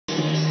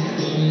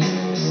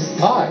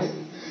Hi,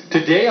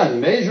 today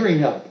on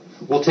Measuring Up,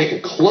 we'll take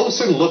a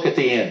closer look at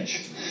the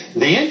inch.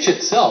 The inch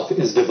itself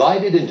is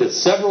divided into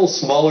several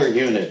smaller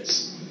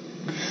units.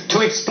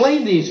 To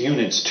explain these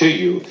units to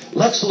you,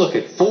 let's look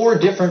at 4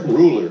 different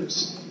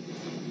rulers.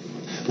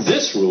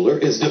 This ruler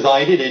is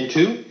divided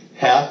into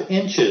half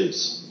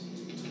inches.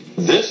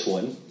 This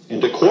one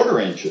into quarter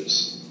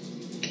inches.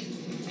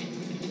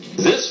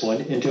 This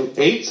one into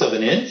eighths of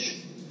an inch.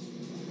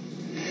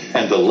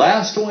 And the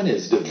last one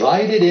is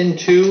divided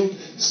into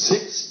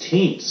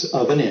 16ths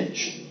of an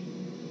inch.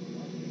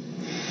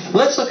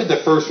 Let's look at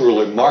the first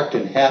ruler marked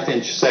in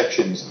half-inch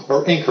sections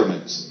or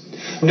increments.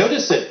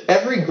 Notice that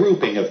every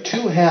grouping of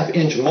 2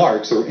 half-inch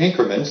marks or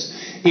increments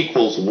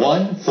equals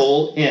 1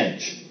 full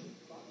inch.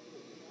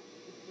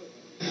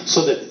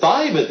 So that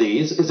 5 of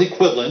these is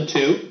equivalent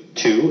to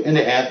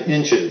 2½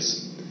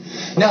 inches.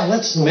 Now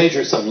let's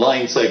measure some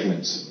line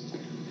segments.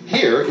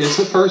 Here is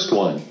the first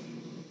one.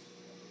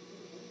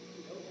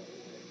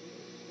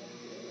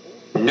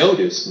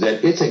 Notice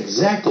that it's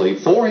exactly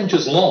 4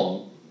 inches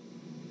long,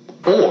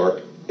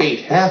 or 8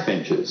 half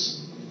inches.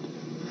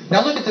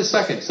 Now look at the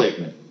second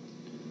segment.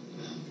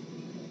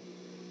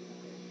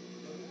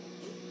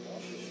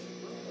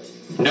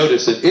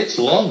 Notice that it's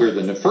longer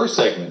than the first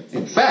segment.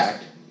 In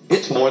fact,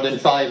 it's more than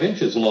 5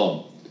 inches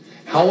long.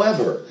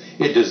 However,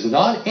 it does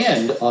not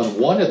end on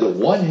one of the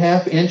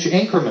 1/2 inch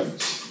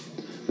increments.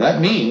 That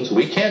means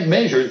we can't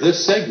measure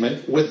this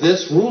segment with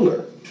this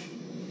ruler.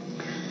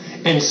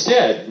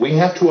 Instead, we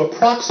have to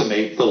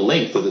approximate the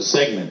length of the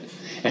segment.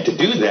 And to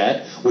do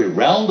that, we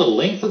round the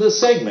length of the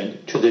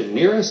segment to the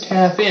nearest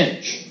half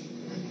inch.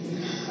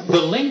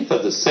 The length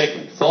of the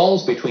segment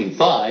falls between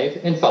 5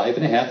 and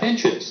 5½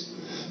 inches,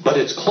 but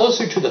it's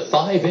closer to the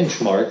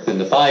 5-inch mark than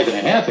the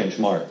 5½ inch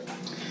mark.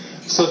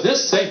 So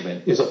this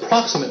segment is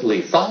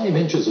approximately 5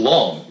 inches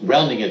long,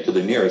 rounding it to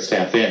the nearest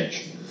half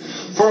inch.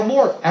 For a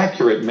more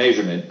accurate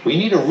measurement, we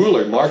need a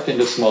ruler marked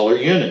into smaller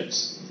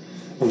units.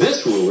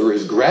 This ruler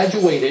is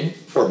graduated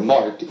or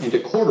marked into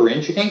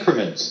quarter-inch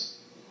increments.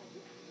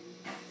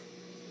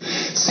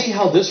 See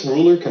how this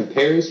ruler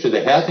compares to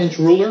the half-inch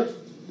ruler?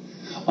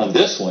 On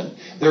this one,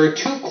 there are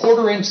 2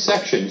 quarter-inch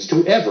sections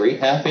to every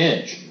half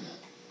inch.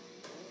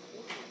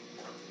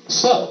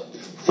 So,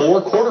 4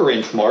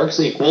 quarter-inch marks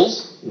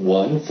equals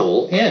 1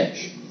 full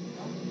inch.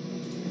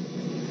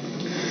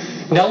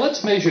 Now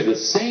let's measure the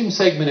same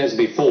segment as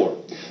before.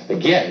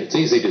 Again, it's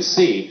easy to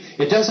see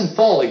it doesn't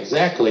fall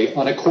exactly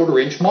on a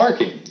quarter-inch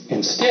marking.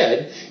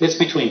 Instead, it's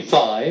between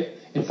 5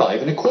 and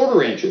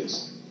 5¼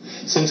 inches.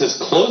 Since it's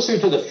closer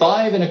to the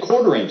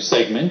 5¼ inch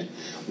segment,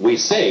 we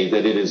say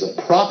that it is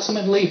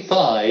approximately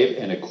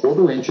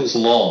 5¼ inches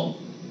long.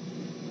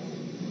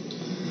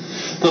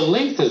 The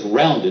length is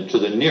rounded to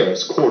the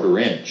nearest quarter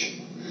inch.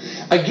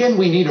 Again,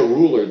 we need a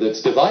ruler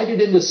that's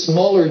divided into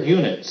smaller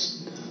units.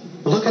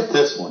 Look at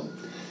this one.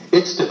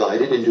 It's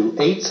divided into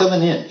eighths of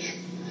an inch.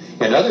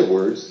 In other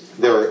words,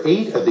 there are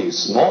 8 of these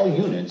small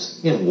units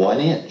in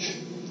 1 inch.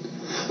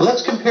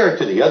 Let's compare it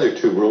to the other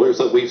 2 rulers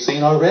that we've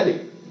seen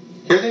already.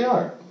 Here they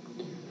are.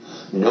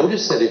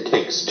 Notice that it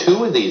takes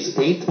 2 of these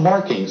 8th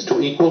markings to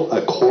equal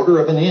 1/4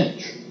 of an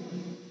inch,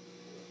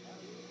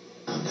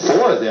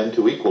 4 of them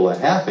to equal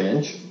 1/2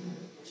 inch,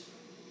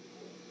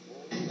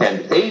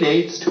 and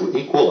 8/8ths to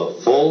equal a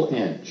full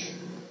inch.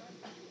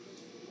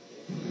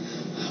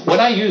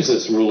 When I use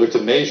this ruler to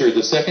measure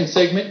the second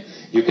segment,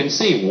 you can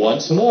see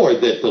once more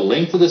that the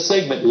length of the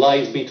segment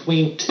lies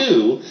between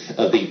 2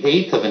 of the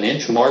 1/8 of an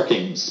inch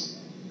markings.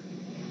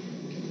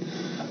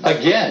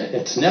 Again,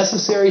 it's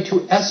necessary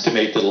to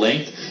estimate the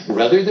length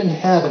rather than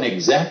have an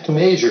exact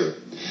measure.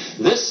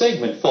 This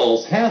segment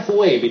falls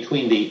halfway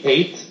between the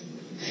 1/8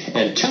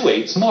 and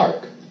 2/8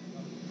 mark.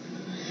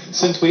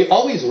 Since we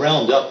always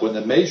round up when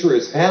the measure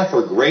is half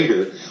or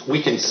greater,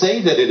 we can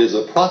say that it is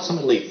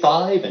approximately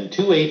 5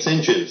 2/8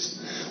 inches,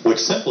 which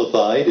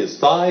simplified is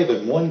 5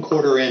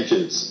 1/4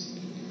 inches.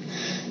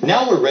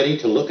 Now we're ready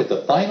to look at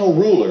the final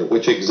ruler,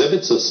 which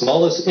exhibits the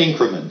smallest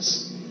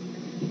increments.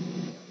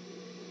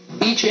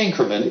 Each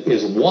increment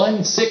is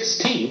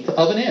 1/16th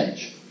of an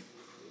inch.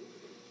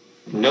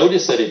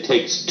 Notice that it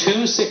takes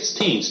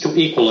 2/16ths to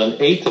equal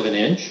 1/8 of an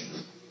inch,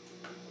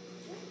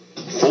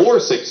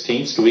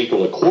 4/16ths to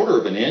equal 1/4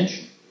 of an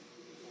inch,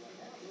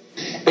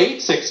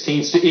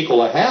 8/16ths to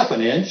equal 1/2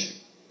 an inch,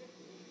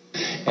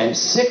 and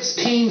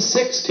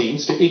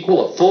 16/16ths to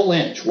equal a full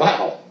inch.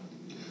 Wow!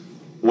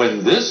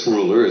 When this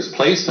ruler is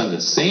placed on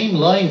the same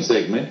line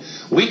segment,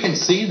 we can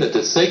see that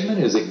the segment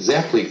is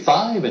exactly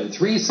 5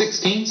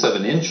 3/16ths of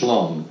an inch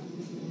long.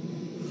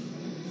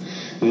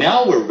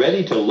 Now we're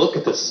ready to look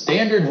at the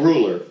standard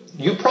ruler.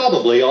 You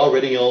probably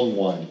already own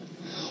one.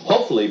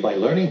 Hopefully, by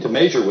learning to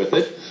measure with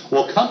it,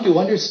 we'll come to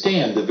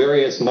understand the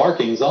various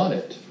markings on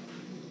it.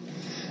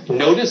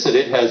 Notice that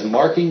it has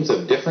markings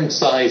of different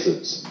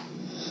sizes.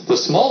 The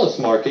smallest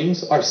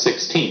markings are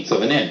 1/16ths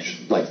of an inch,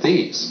 like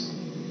these.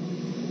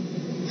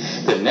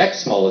 The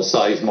next smallest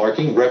size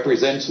marking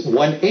represents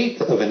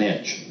 1/8 of an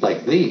inch,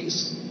 like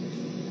these.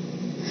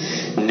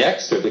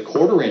 Next are the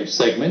quarter-inch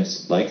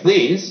segments, like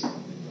these.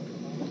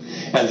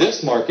 And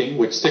this marking,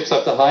 which sticks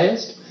up the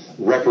highest,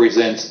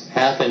 represents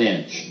half an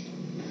inch.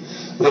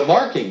 The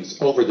markings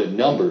over the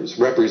numbers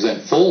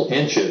represent full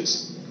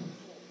inches.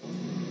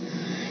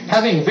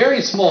 Having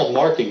very small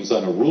markings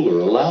on a ruler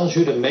allows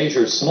you to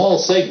measure small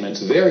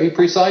segments very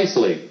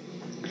precisely.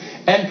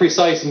 And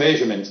precise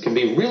measurements can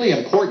be really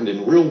important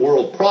in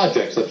real-world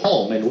projects at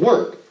home and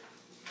work.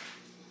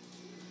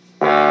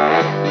 An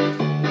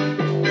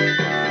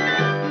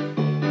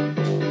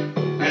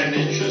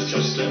inch is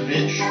just an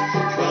inch,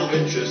 12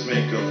 inches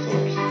make a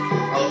foot.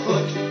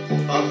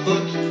 A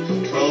foot,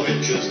 12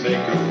 inches make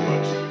a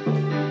foot.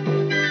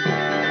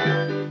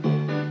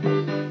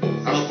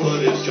 A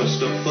foot is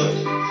just a foot,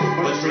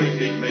 but 3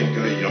 feet make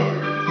a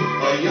yard.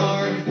 A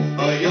yard,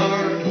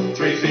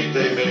 3 feet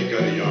they make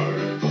a yard.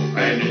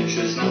 And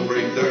inches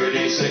numbering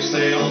 36,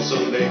 they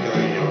also make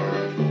a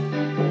yard.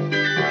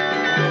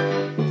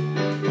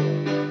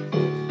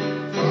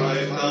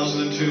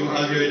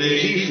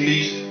 5,280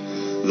 feet,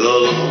 the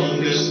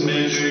longest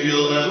measure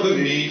you'll ever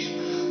meet.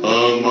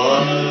 A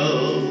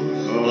mile,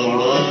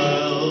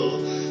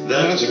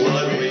 that's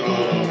what we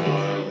call a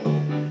mile.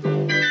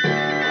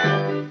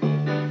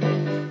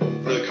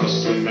 The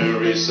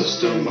customary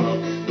system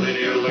of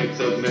linear length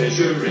of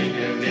measuring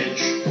an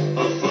inch,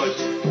 a foot,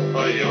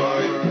 a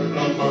yard,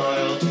 a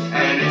mile,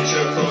 an inch,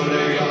 a foot,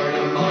 a yard,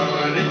 a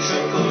mile, an inch,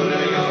 a foot, a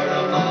yard,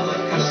 a mile, the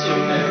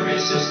customary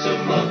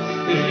system of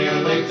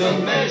linear length of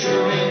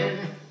measuring.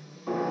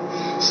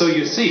 So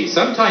you see,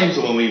 sometimes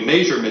when we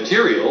measure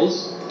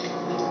materials,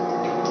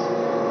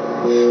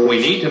 we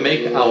need to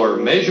make our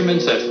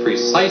measurements as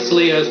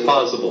precisely as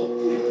possible.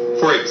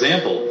 For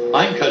example,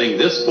 I'm cutting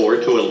this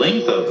board to a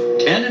length of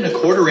 10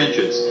 1/4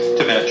 inches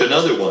to match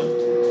another one.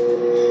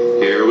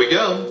 Here we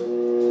go.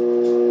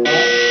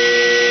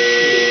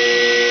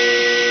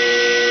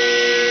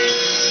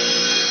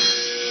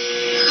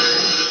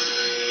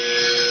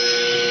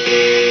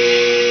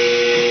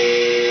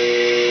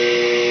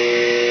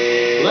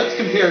 Let's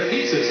compare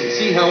pieces and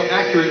see how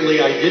accurately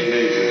I did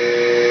measure.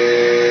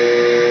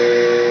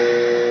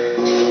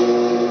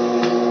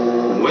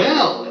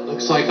 Well, it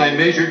looks like I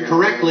measured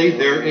correctly.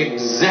 They're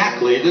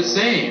exactly the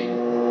same.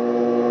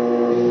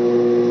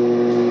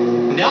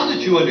 Now that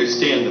you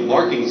understand the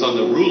markings on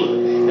the ruler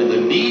and the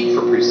need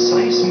for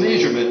precise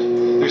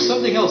measurement, there's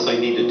something else I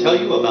need to tell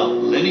you about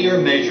linear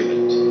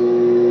measurement.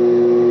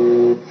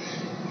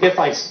 If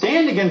I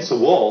stand against the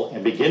wall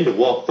and begin to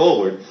walk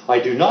forward, I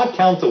do not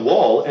count the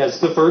wall as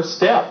the first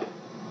step.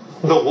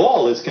 The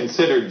wall is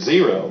considered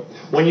 0.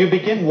 When you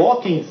begin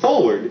walking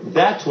forward,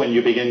 that's when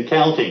you begin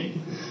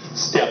counting.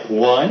 Step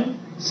 1,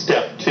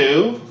 step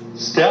 2,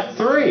 step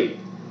 3.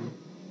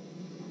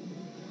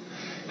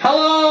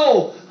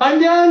 Hello, I'm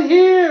down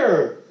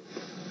here.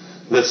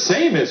 The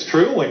same is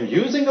true when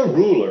using a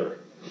ruler.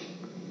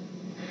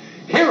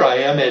 Here I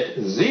am at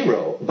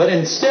 0, but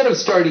instead of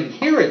starting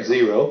here at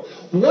 0,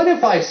 what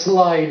if I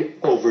slide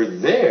over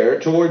there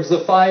towards the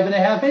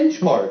 5.5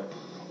 inch mark?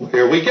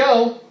 Here we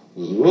go.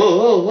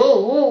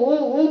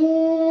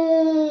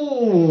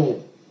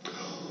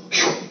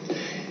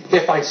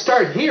 If I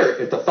start here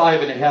at the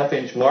 5.5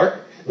 inch mark,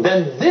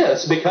 then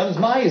this becomes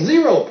my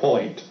 0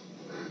 point.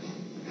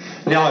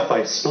 Now if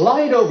I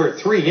slide over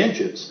 3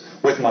 inches,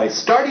 with my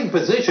starting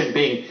position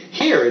being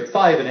here at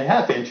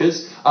 5.5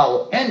 inches,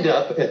 I'll end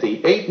up at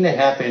the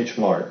 8.5 inch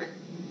mark.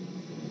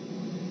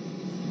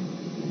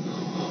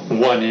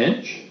 1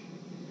 inch,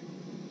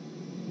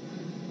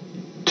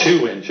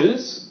 2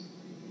 inches,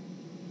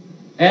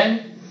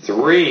 and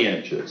 3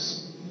 inches.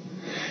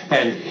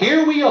 And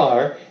here we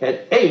are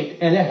at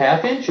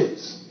 8.5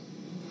 inches.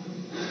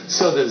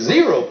 So the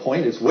 0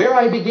 point is where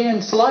I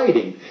began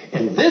sliding.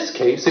 In this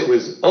case, it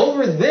was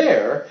over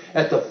there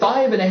at the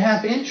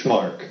 5.5 inch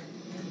mark.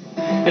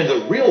 In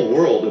the real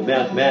world of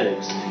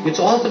mathematics, it's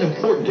often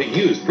important to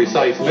use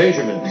precise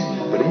measurements,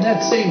 but in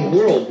that same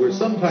world, we're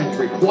sometimes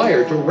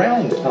required to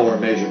round our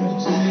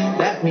measurements.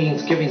 That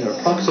means giving an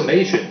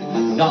approximation,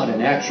 not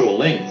an actual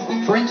length.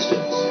 For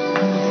instance,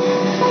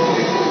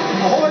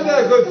 ahoy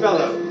there, good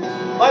fellow.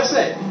 I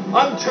say,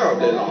 I'm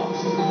terribly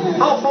lost.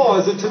 How far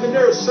is it to the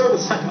nearest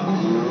service center?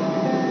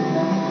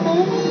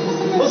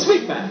 Well,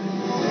 speak, man.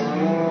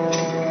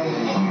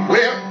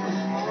 Well,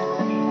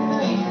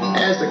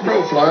 as the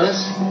crow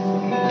flies,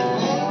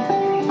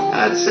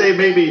 I'd say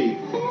maybe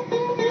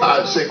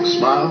 5, 6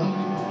 miles.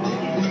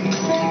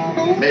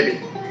 Maybe.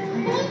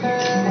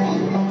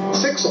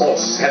 6 or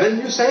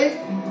 7, you say?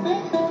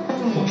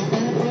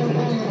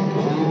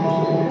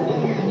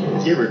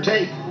 Give or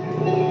take.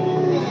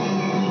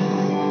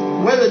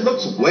 Well, it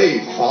looks way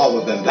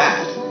farther than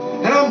that,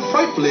 and I'm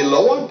frightfully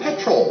low on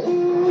petrol.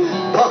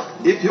 But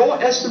if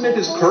your estimate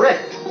is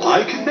correct,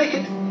 I can make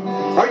it.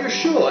 Are you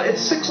sure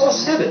it's 6 or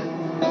 7?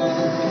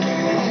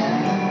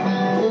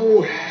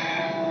 Oh,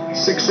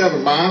 6,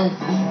 7 miles.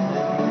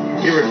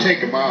 Give or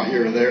take a mile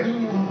here or there.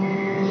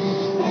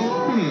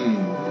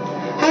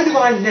 How do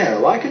I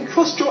know I can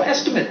trust your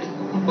estimate?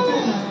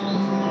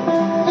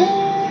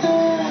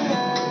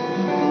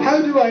 How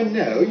do I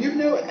know you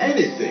know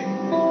anything?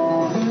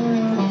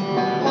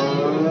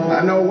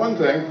 I know one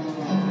thing.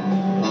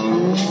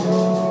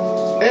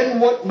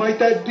 And what might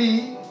that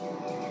be?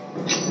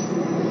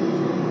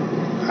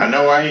 I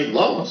know I ain't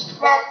lost.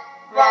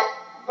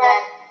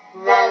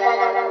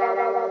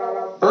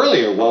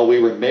 Earlier, while we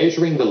were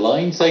measuring the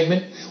line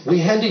segment, we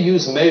had to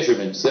use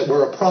measurements that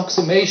were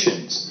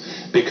approximations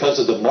because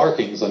of the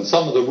markings on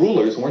some of the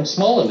rulers weren't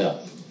small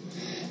enough.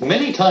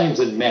 Many times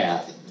in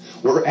math,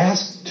 we're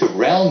asked to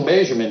round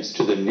measurements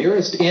to the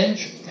nearest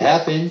inch,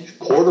 half inch,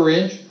 quarter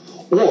inch,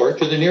 or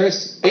to the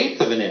nearest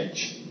eighth of an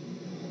inch.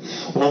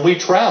 When we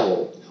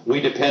travel,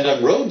 we depend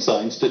on road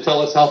signs to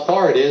tell us how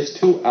far it is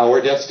to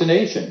our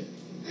destination.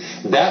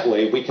 That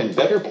way, we can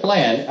better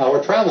plan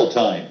our travel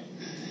time.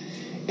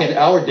 In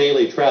our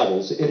daily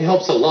travels, it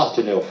helps a lot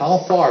to know how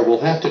far we'll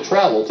have to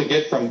travel to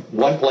get from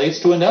one place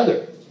to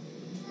another.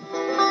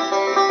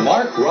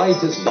 Mark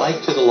rides his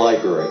bike to the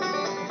library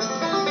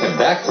and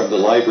back from the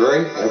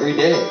library every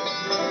day.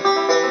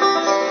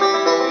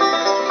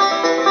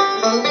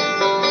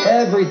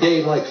 Every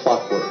day like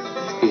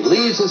clockwork, he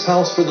leaves his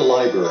house for the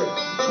library.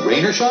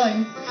 Rain or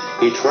shine,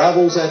 he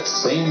travels that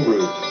same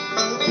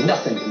route.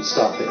 Nothing can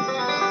stop him.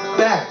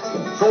 Back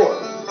and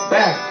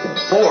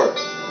forth,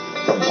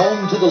 from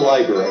home to the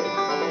library,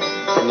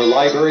 from the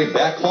library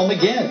back home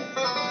again,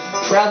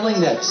 traveling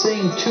that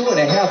same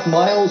 2.5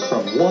 miles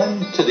from one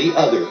to the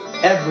other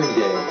every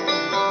day.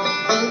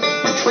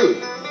 In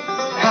truth,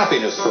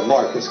 happiness for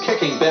Mark is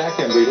kicking back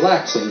and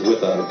relaxing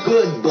with a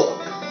good book.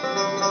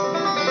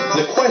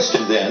 The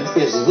question then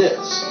is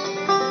this: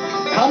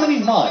 how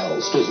many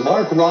miles does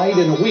Mark ride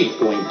in a week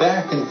going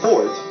back and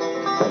forth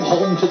from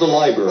home to the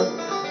library?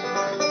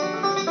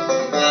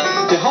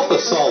 To help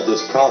us solve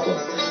this problem,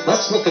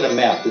 let's look at a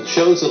map that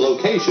shows the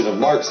location of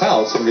Mark's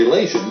house in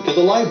relation to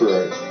the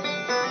library.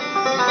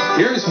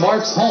 Here's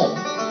Mark's home,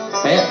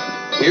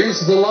 and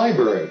here's the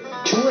library,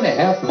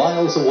 2.5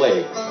 miles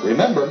away.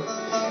 Remember,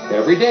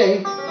 every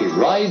day he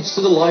rides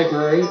to the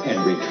library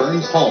and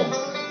returns home.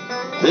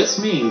 This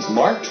means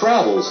Mark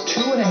travels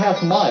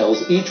 2.5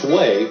 miles each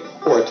way,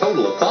 or a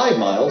total of 5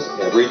 miles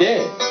every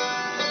day.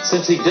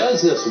 Since he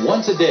does this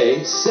once a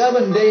day,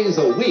 7 days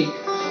a week,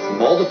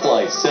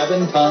 multiply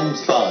 7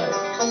 times 5.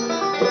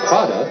 The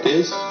product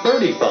is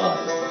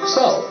 35.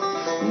 So,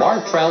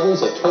 Mark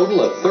travels a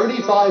total of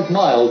 35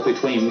 miles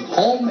between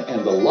home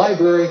and the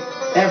library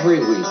every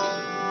week.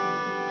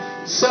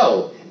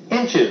 So,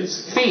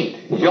 inches, feet,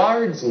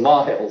 yards,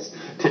 miles.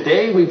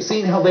 Today we've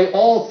seen how they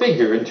all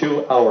figure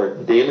into our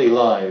daily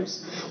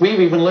lives.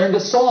 We've even learned a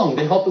song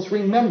to help us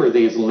remember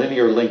these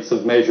linear lengths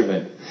of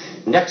measurement.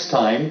 Next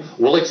time,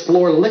 we'll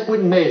explore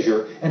liquid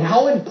measure and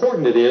how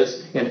important it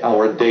is in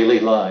our daily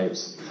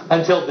lives.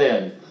 Until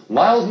then,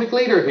 Miles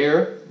McLeader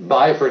here.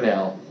 Bye for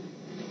now.